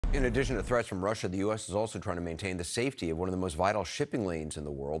In addition to threats from Russia, the U.S. is also trying to maintain the safety of one of the most vital shipping lanes in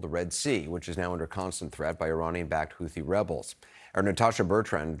the world, the Red Sea, which is now under constant threat by Iranian-backed Houthi rebels. Our Natasha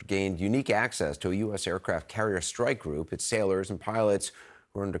Bertrand gained unique access to a U.S. aircraft carrier strike group, its sailors and pilots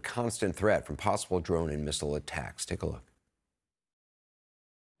who are under constant threat from possible drone and missile attacks. Take a look.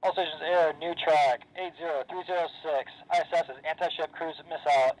 All stations air, new track, 80306. ISS is anti-ship cruise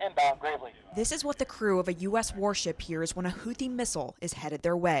missile inbound Gravely. This is what the crew of a U.S. warship hears when a Houthi missile is headed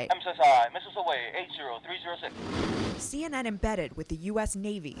their way. MSSI, missiles away, 80306. CNN embedded with the U.S.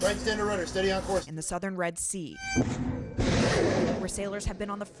 Navy. Right standard rudder, steady on course. In the southern Red Sea, where sailors have been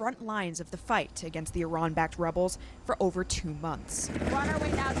on the front lines of the fight against the Iran-backed rebels for over 2 months. We're on our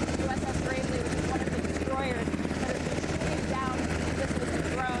way now to the USS Gravely, which is one of the destroyers that have been shooting down missiles and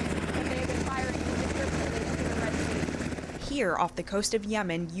drones that they have been firing indiscriminately into the Red Sea. Here, off the coast of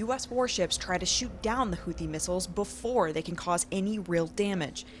Yemen, U.S. warships try to shoot down the Houthi missiles before they can cause any real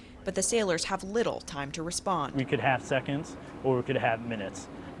damage. But the sailors have little time to respond. We could have seconds or we could have minutes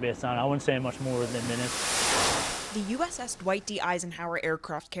based on, I wouldn't say much more than minutes. The USS Dwight D. Eisenhower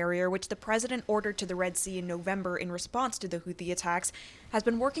aircraft carrier, which the president ordered to the Red Sea in November in response to the Houthi attacks, has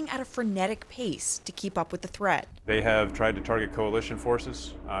been working at a frenetic pace to keep up with the threat. They have tried to target coalition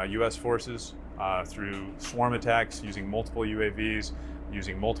forces, U.S. forces, through swarm attacks using multiple UAVs,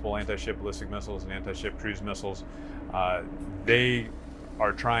 using multiple anti-ship ballistic missiles and anti-ship cruise missiles. They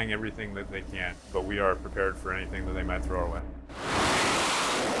are trying everything that they can, but we are prepared for anything that they might throw our way.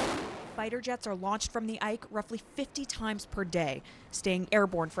 Fighter jets are launched from the Ike roughly 50 times per day, staying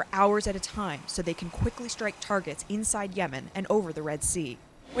airborne for hours at a time so they can quickly strike targets inside Yemen and over the Red Sea.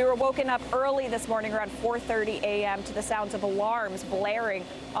 We were woken up early this morning around 4:30 a.m. to the sounds of alarms blaring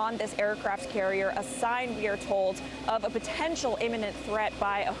on this aircraft carrier, a sign, we are told, of a potential imminent threat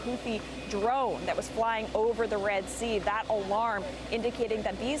by a Houthi drone that was flying over the Red Sea. That alarm indicating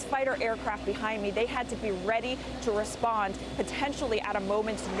that these fighter aircraft behind me, they had to be ready to respond, potentially at a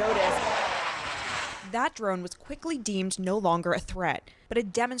moment's notice. That drone was quickly deemed no longer a threat, but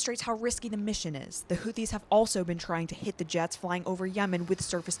it demonstrates how risky the mission is. The Houthis have also been trying to hit the jets flying over Yemen with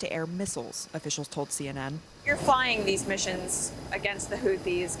surface-to-air missiles, officials told CNN. You're flying these missions against the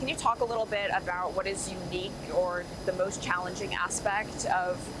Houthis. Can you talk a little bit about what is unique or the most challenging aspect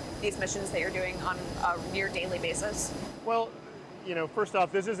of these missions that you're doing on a near daily basis? Well, you know, first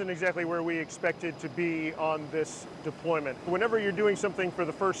off, this isn't exactly where we expected to be on this deployment. Whenever you're doing something for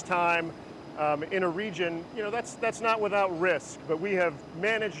the first time, in a region, you know, that's not without risk, but we have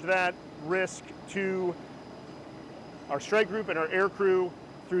managed that risk to our strike group and our air crew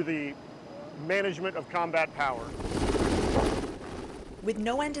through the management of combat power. With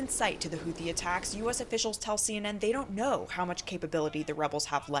no end in sight to the Houthi attacks, U.S. officials tell CNN they don't know how much capability the rebels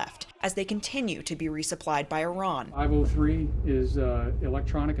have left, as they continue to be resupplied by Iran. 503 is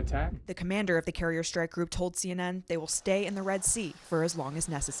electronic attack. The commander of the carrier strike group told CNN they will stay in the Red Sea for as long as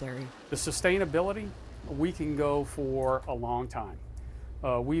necessary. The sustainability, we can go for a long time.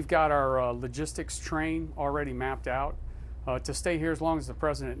 We've got our logistics train already mapped out to stay here as long as the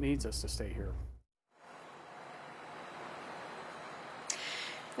president needs us to stay here.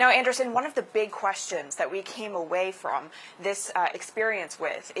 Now, Anderson, one of the big questions that we came away from this experience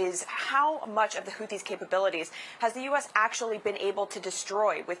with is how much of the Houthis' capabilities has the U.S. actually been able to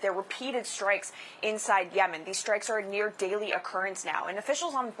destroy with their repeated strikes inside Yemen. These strikes are a near daily occurrence now, and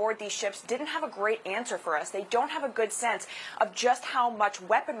officials on board these ships didn't have a great answer for us. They don't have a good sense of just how much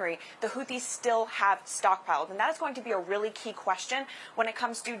weaponry the Houthis still have stockpiled, and that is going to be a really key question when it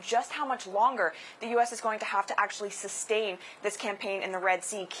comes to just how much longer the U.S. is going to have to actually sustain this campaign in the Red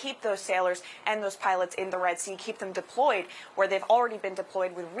Sea. Keep those sailors and those pilots in the Red Sea, keep them deployed where they've already been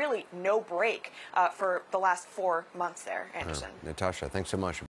deployed with really no break for the last 4 months there, Anderson. Natasha, thanks so much.